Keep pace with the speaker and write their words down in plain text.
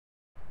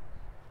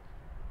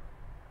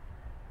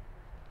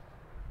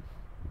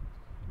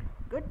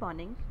Good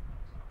morning,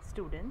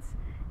 students.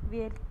 We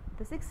are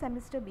the 6th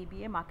semester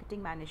BBA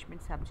Marketing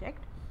Management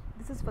subject.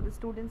 This is for the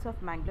students of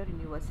Mangalore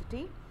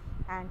University,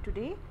 and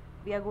today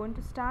we are going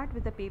to start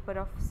with the paper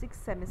of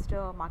 6th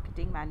semester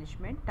Marketing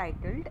Management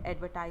titled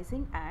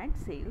Advertising and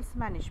Sales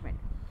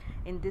Management.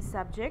 In this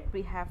subject,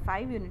 we have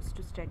 5 units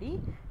to study.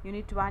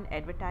 Unit 1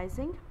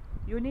 Advertising,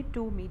 Unit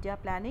 2 Media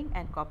Planning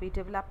and Copy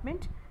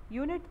Development,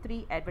 Unit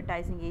 3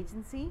 Advertising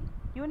Agency,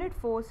 Unit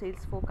 4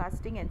 Sales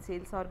Forecasting and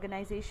Sales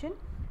Organization,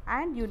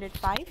 and Unit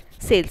 5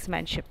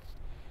 Salesmanship.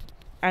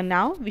 And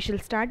now we shall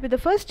start with the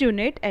first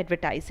unit,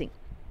 advertising.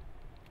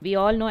 We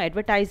all know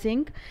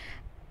advertising.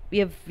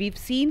 We've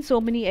seen so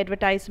many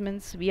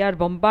advertisements. We are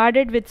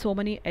bombarded with so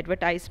many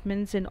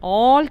advertisements in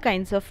all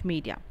kinds of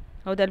media.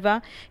 ಹೌದಲ್ವಾ?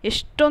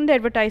 ಎಷ್ಟೊಂದು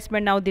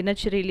advertisement ನಾವು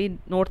ದಿನಚರಿಯಲ್ಲಿ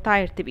ನೋಡ್ತಾ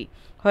ಇರ್ತೀವಿ.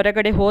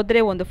 ಹೊರಗಡೆ ಹೋದರೆ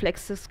ಒಂದು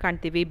flexes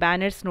ಕಾಣ್ತೀವಿ,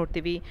 banners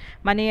ನೋಡ್ತೀವಿ,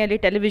 ಮನೆಯಲ್ಲಿ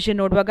ಟೆಲಿವಿಷನ್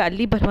ನೋಡುವಾಗ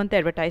ಅಲ್ಲಿ ಬರುವಂಥ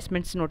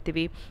ಅಡ್ವರ್ಟೈಸ್ಮೆಂಟ್ಸ್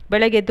ನೋಡ್ತೀವಿ,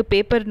 ಬೆಳಗ್ಗೆ ಎದ್ದು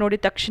ಪೇಪರ್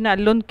ನೋಡಿದ ತಕ್ಷಣ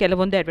ಅಲ್ಲೊಂದು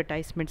ಕೆಲವೊಂದು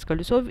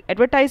ಅಡ್ವರ್ಟೈಸ್ಮೆಂಟ್ಸ್ಗಳು. So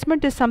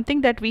advertisement is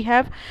something that we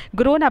have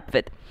grown up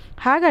with.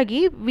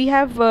 ಹಾಗಾಗಿ we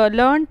have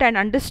learned and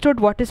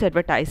understood what is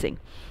advertising.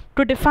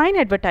 To define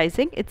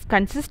advertising, it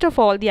consists of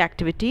all the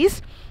activities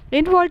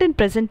involved in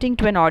presenting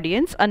to an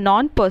audience a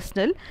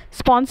non-personal,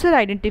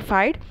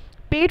 sponsor-identified,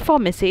 paid-for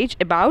message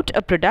about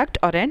a product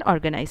or an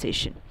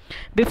organization.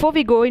 Before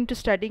we go into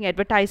studying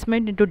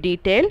advertisement into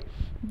detail,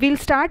 we'll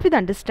start with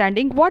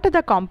understanding what are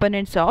the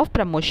components of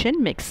promotion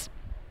mix.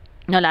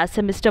 Now, last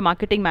semester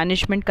marketing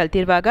management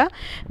kaltirvaga,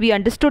 we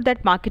understood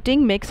that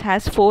marketing mix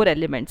has 4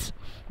 elements,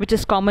 which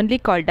is commonly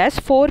called as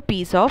 4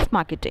 P's of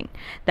marketing.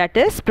 That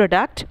is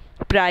product,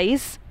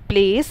 price,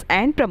 place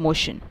and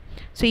promotion.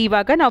 So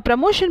ivaga now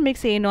promotion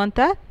mix ಏನು ಅಂತ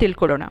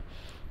ತಿಳ್ಕೊಳ್ಳೋಣ.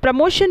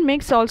 Promotion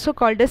mix also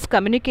called as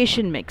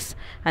communication mix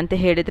ಅಂತ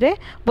ಹೇಳಿದರೆ,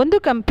 ಒಂದು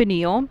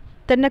ಕಂಪನಿಯು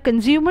ತನ್ನ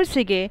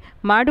ಕನ್ಸ್ಯೂಮರ್ಸಿಗೆ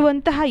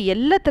ಮಾಡುವಂತಹ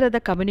ಎಲ್ಲ ಥರದ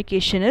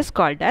communication is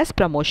called as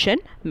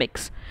promotion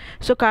mix.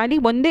 So ಖಾಲಿ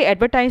ಒಂದೇ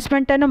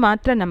ಅಡ್ವರ್ಟೈಸ್ಮೆಂಟನ್ನು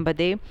ಮಾತ್ರ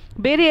ನಂಬದೆ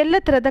ಬೇರೆ ಎಲ್ಲ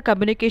ಥರದ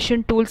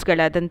ಕಮ್ಯುನಿಕೇಷನ್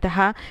ಟೂಲ್ಸ್ಗಳಾದಂತಹ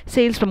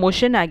ಸೇಲ್ಸ್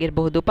ಪ್ರಮೋಷನ್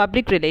ಆಗಿರಬಹುದು,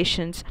 public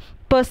relations,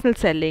 personal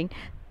selling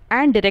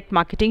and direct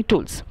marketing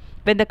tools.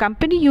 When the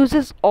company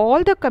uses all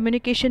the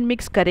communication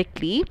mix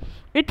correctly,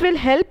 it will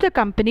help the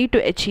company to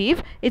achieve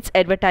its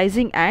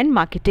advertising and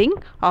marketing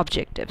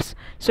objectives.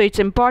 So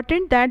it's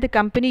important that the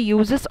company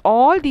uses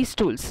all these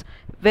tools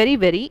very,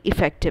 very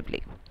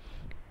effectively.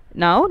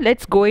 Now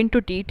let's go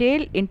into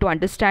detail into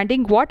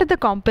understanding what are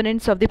the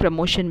components of the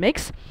promotion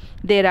mix.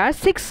 There are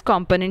 6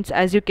 components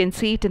as you can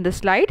see it in the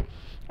slide: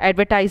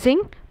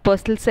 advertising,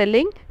 personal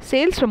selling,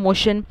 sales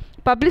promotion,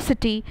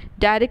 publicity,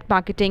 direct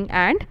marketing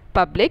and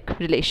public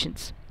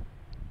relations.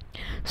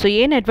 So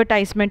ಏನು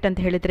advertisement ಅಂತ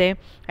ಹೇಳಿದರೆ,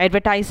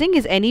 advertising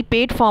is any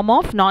paid form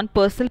of non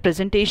personal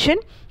presentation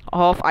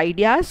of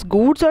ideas,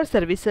 goods R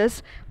services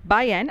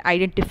by an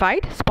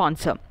identified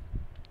sponsor.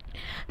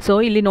 So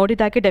ಇಲ್ಲಿ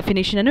ನೋಡಿದಾಗೆ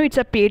ಡೆಫಿನೇಷನನ್ನು,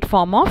 it's a paid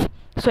form of.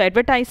 So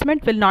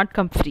advertisement will not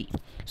come free.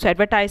 So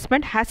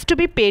advertisement has to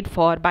B paid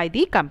for by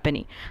the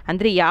company.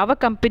 ಅಂದರೆ ಯಾವ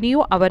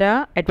ಕಂಪನಿಯು ಅವರ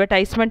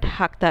advertisement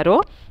ಹಾಕ್ತಾರೋ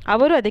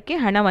ಅವರು ಅದಕ್ಕೆ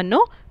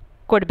ಹಣವನ್ನು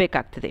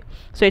ಕೊಡಬೇಕಾಗ್ತದೆ.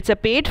 So it's a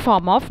paid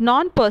form of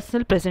non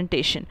personal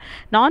presentation.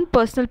 Non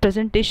personal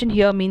presentation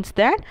here means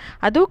that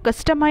ಅದು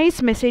customise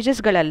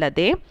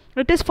ಮೆಸೇಜಸ್ಗಳಲ್ಲದೆ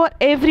it is for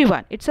every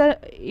one. It's a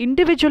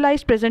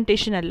individualised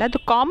presentation ಅಲ್ಲ,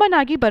 ಅದು ಕಾಮನ್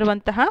ಆಗಿ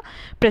ಬರುವಂತಹ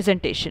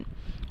ಪ್ರೆಸೆಂಟೇಷನ್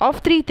ಆಫ್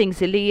 3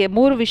 ಥಿಂಗ್ಸ್. ಇಲ್ಲಿ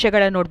 3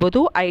 ವಿಷಯಗಳನ್ನು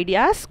ನೋಡ್ಬೋದು: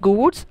 ideas,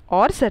 goods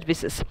R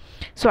services.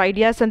 So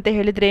ideas ಅಂತ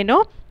ಹೇಳಿದ್ರೇನು?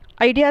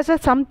 Ideas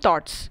R some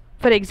thoughts.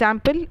 For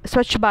example,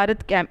 Swachh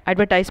Bharat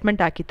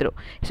advertisement ಹಾಕಿದ್ರು.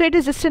 So it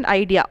is just an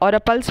idea. R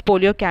a pulse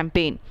polio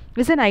campaign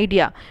is an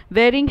idea.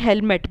 Wearing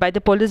helmet by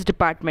the police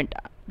department,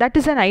 that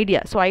is an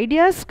idea. So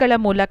ideas kala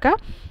mulaka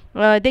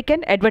they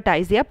can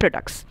advertise their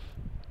products.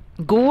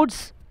 Goods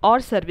or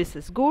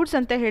services. Goods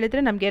anta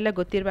helidre namgeella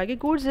gottirvage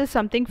goods is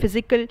something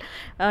physical,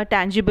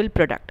 tangible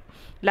product,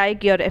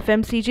 like your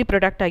FMCG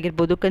product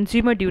ಆಗಿರ್ಬೋದು,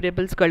 consumer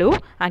ಡ್ಯೂರೇಬಲ್ಸ್ಗಳು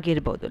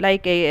ಆಗಿರ್ಬೋದು,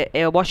 like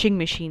washing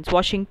machines,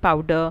 washing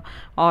powder,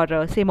 R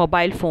say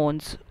mobile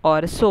phones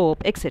R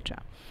soap etcetera.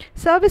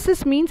 Services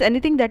means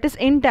anything that is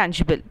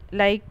intangible,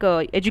 like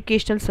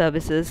educational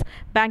services,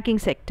 banking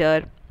sector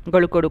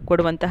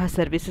ಕೊಡುವಂತಹ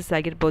services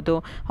ಆಗಿರ್ಬೋದು,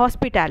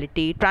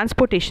 hospitality,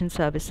 transportation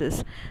services.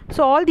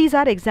 So all these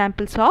are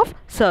examples of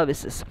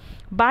services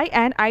by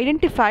an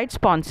identified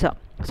sponsor.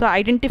 So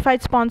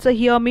identified sponsor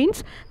here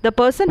means the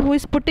person who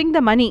is putting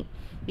the money.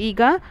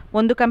 ಈಗ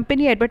ಒಂದು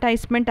company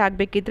advertisement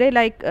ಆಗಬೇಕಿದ್ರೆ,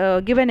 like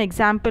give an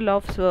example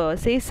of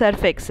say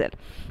Surf Excel.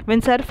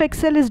 When Surf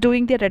Excel is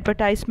doing their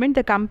advertisement,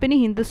 the company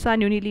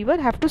Hindustan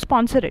Unilever have to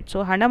sponsor it. So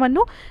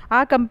ಹಣವನ್ನು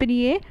ಆ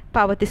ಕಂಪನಿಯೇ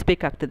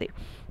ಪಾವತಿಸಬೇಕಾಗ್ತದೆ.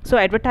 So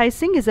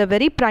advertising is a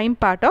very prime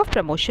part of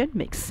promotion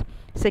mix.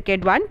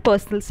 Second one,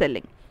 personal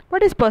selling.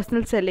 What is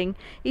personal selling?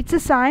 It's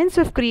a science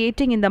of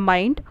creating in the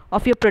mind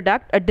of your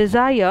product a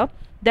desire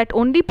that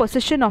only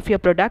possession of your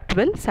product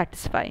will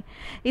satisfy.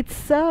 It's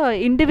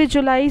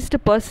individualized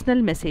personal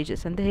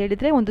messages ಅಂತ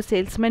ಹೇಳಿದರೆ, ಒಂದು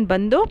salesman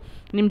ಬಂದು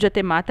ನಿಮ್ಮ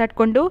ಜೊತೆ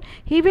ಮಾತಾಡಿಕೊಂಡು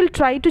he will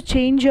try to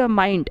change your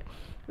mind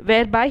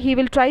whereby he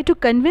will try to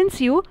convince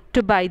you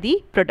to buy the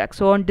product.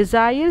 So ಅವ್ನು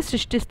desire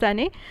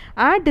ಸೃಷ್ಟಿಸ್ತಾನೆ.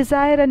 ಆ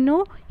ಡಿಸೈರನ್ನು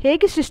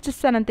ಹೇಗೆ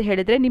ಸೃಷ್ಟಿಸ್ತಾನಂತ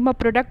ಹೇಳಿದರೆ ನಿಮ್ಮ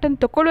ಪ್ರಾಡಕ್ಟನ್ನು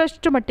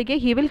ತೊಗೊಳ್ಳೋಷ್ಟು ಮಟ್ಟಿಗೆ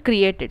he will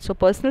create it. So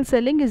personal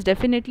selling is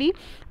definitely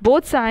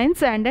both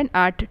science and an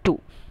art too.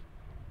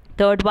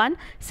 Third one,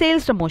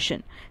 sales promotion.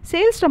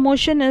 Sales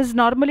promotion is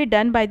normally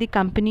done by the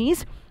companies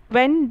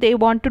when they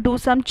want to do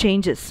some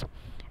changes.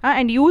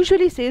 And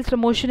usually sales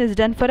promotion is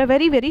done for a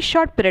very, very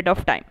short period of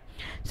time.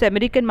 So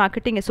American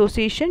Marketing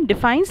Association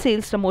defines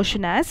sales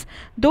promotion as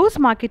those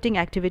marketing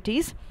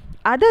activities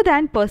other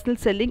than personal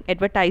selling,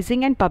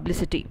 advertising and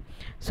publicity.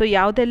 So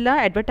ಯಾವುದೆಲ್ಲ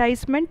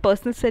advertisement,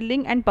 personal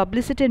selling and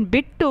ಪಬ್ಲಿಸಿಟಿನ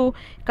ಬಿಟ್ಟು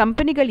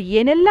ಕಂಪನಿಗಳು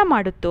ಏನೆಲ್ಲ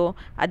ಮಾಡುತ್ತೋ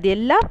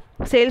ಅದೆಲ್ಲ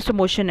sales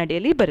promotion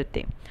ಅಡಿಯಲ್ಲಿ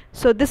ಬರುತ್ತೆ.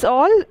 So this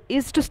all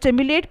is to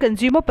stimulate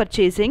consumer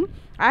purchasing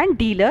and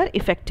dealer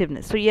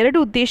effectiveness. So ಎರಡು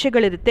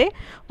ಉದ್ದೇಶಗಳಿರುತ್ತೆ.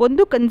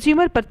 ಒಂದು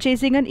consumer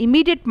ಪರ್ಚೇಸಿಂಗನ್ನು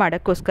immediate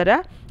ಮಾಡೋಕ್ಕೋಸ್ಕರ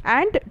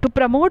and to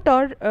promote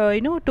R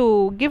to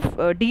give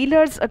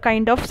dealers a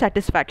kind of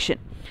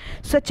satisfaction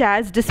such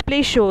as display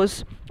shows,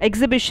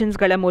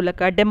 ಎಕ್ಸಿಬಿಷನ್ಸ್ಗಳ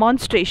ಮೂಲಕ,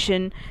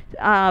 demonstration,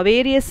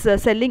 various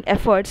selling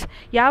efforts.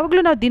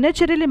 ಯಾವಾಗಲೂ ನಾವು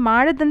ದಿನಚರಿಯಲ್ಲಿ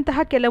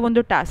ಮಾಡಿದಂತಹ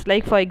ಕೆಲವೊಂದು task,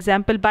 like for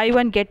example by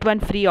one get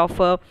one free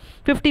offer,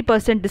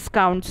 50%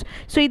 discounts.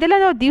 So ಇದೆಲ್ಲ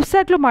ನಾವು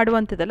ದಿವಸಗಳು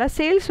ಮಾಡುವಂಥದ್ದಲ್ಲ.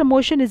 Sales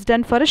promotion is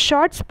done for a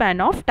short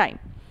span of time.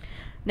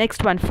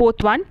 Next one, fourth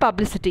one,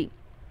 publicity.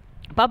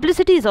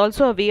 Publicity is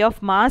also a way of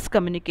mass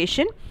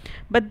communication,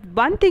 but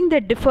one thing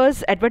that differs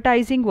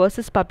advertising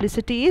versus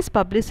publicity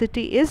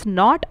is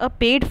not a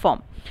paid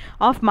form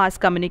of mass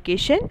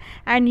communication,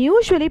 and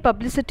usually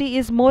publicity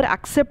is more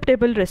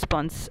acceptable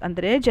response.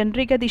 ಅಂದರೆ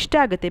ಜನರಿಗೆ ಅದು ಇಷ್ಟ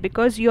ಆಗುತ್ತೆ,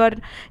 because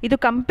ಇದು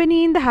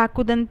ಕಂಪನಿಯಿಂದ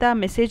ಹಾಕೋದಂಥ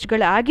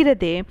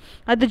ಮೆಸೇಜ್ಗಳಾಗಿರದೆ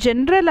ಅದು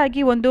general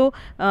ಆಗಿ ಒಂದು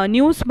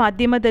ನ್ಯೂಸ್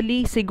ಮಾಧ್ಯಮದಲ್ಲಿ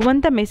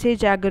ಸಿಗುವಂಥ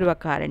ಮೆಸೇಜ್ ಆಗಿರುವ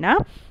ಕಾರಣ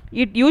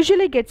it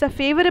usually gets a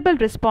favorable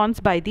response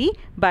by the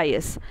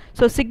buyers.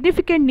 So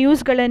significant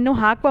ನ್ಯೂಸ್ಗಳನ್ನು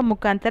ಹಾಕುವ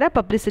ಮುಖಾಂತರ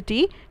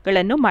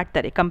ಪಬ್ಲಿಸಿಟಿಗಳನ್ನು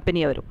ಮಾಡ್ತಾರೆ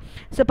ಕಂಪನಿಯವರು.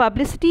 So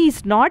publicity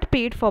is not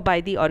paid for by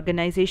the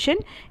organisation.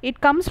 It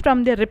comes from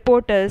the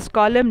reporters,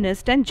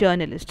 ಕಾಲಮ್ನಿಸ್ಟ್ and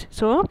journalist.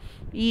 So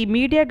ಈ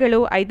ಮೀಡಿಯಾಗಳು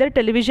ಐದರ್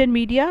television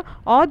media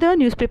are the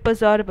news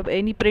papers R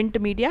any print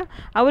media,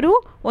 ಅವರು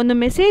ಒಂದು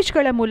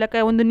ಮೆಸೇಜ್ಗಳ ಮೂಲಕ,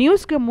 ಒಂದು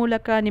ನ್ಯೂಸ್ಗಳ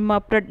ಮೂಲಕ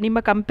ನಿಮ್ಮ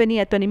ಕಂಪನಿ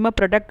ಅಥವಾ ನಿಮ್ಮ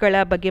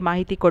ಪ್ರಾಡಕ್ಟ್ಗಳ ಬಗ್ಗೆ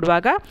ಮಾಹಿತಿ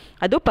ಕೊಡುವಾಗ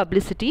ಅದು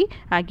ಪಬ್ಲಿಸಿಟಿ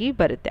ಆಗಿ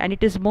ಬರುತ್ತೆ. And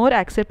it is more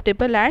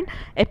acceptable and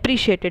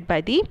appreciated by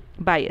the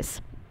buyers.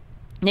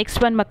 Next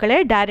one ಮಕ್ಕಳೇ,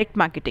 direct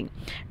marketing.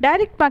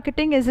 Direct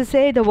marketing is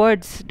say the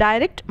words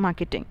direct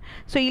marketing.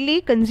 So ಇಲ್ಲಿ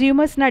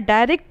ಕನ್ಸ್ಯೂಮರ್ಸ್ನ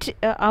ಡೈರೆಕ್ಟ್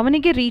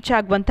ಅವನಿಗೆ ರೀಚ್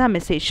ಆಗುವಂಥ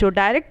message. So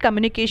direct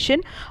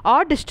communication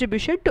R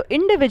distribution to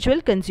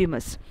individual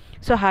consumers.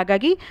 So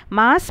ಹಾಗಾಗಿ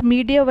mass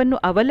ಮೀಡಿಯಾವನ್ನು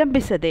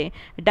ಅವಲಂಬಿಸದೆ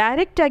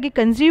ಡೈರೆಕ್ಟಾಗಿ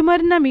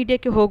ಕನ್ಸ್ಯೂಮರ್ನ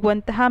ಮೀಡಿಯಾಕ್ಕೆ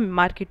ಹೋಗುವಂತಹ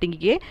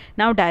ಮಾರ್ಕೆಟಿಂಗಿಗೆ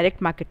ನಾವು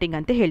direct marketing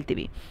ಅಂತ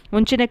ಹೇಳ್ತೀವಿ.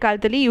 ಮುಂಚಿನ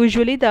ಕಾಲದಲ್ಲಿ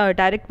usually the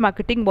direct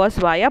marketing was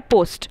ವಾಯಾ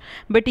post,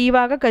 but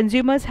ಇವಾಗ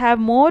consumers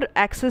have more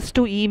access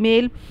to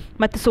email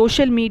ಮತ್ತು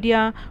social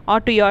media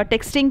R to your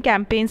texting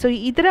campaign. So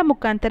ಇದರ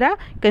ಮುಖಾಂತರ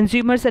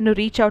ಕನ್ಸ್ಯೂಮರ್ಸನ್ನು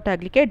ರೀಚ್ ಔಟ್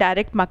ಆಗಲಿಕ್ಕೆ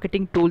direct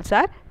marketing tools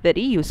are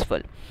very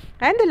useful.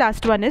 And the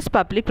last one is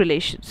public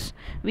relations.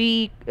 We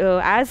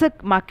as a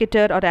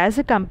marketer or as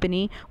a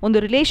company ಒಂದು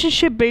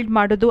relationship build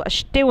ಮಾಡೋದು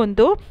ಅಷ್ಟೇ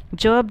ಒಂದು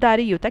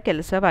ಜವಾಬ್ದಾರಿಯುತ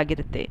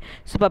ಕೆಲಸವಾಗಿರುತ್ತೆ.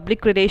 So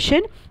public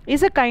relation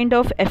is a kind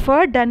of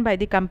effort done by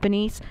the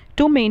companies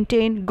to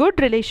maintain good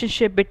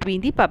relationship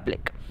between the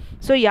public.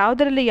 So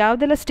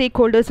ಯಾವುದೆಲ್ಲ stake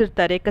holders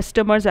ಇರ್ತಾರೆ,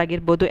 customers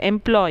ಆಗಿರ್ಬೋದು,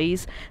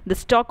 employees, the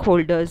stock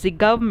holders, the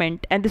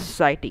government and the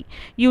society.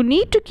 You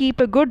need to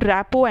keep a good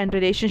rapport and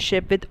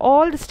relationship with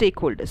all the stake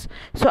holders.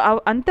 So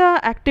ಅಂಥ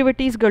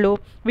ಆ್ಯಕ್ಟಿವಿಟೀಸ್ಗಳು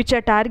which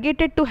are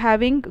targeted to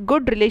having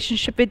good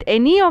relationship with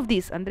any of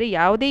these, ಅಂದರೆ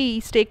ಯಾವುದೇ ಈ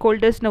stake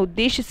ಹೋಲ್ಡರ್ಸ್ನ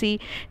ಉದ್ದೇಶಿಸಿ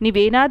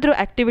ನೀವೇನಾದರೂ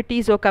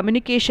ಆ್ಯಕ್ಟಿವಿಟೀಸೋ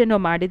ಕಮ್ಯುನಿಕೇಷನೋ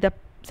ಮಾಡಿದ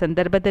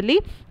ಸಂದರ್ಭದಲ್ಲಿ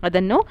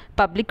ಅದನ್ನು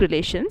public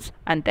relations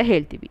ಅಂತ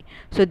ಹೇಳ್ತೀವಿ.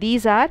 So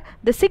these are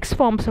the 6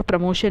 forms of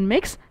promotion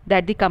mix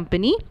that the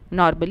company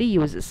normally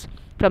uses.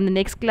 From the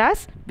next class,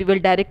 we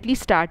will directly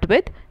start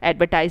with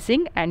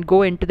advertising and go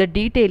into the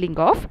detailing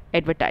of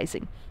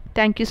advertising.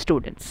 Thank you,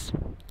 students.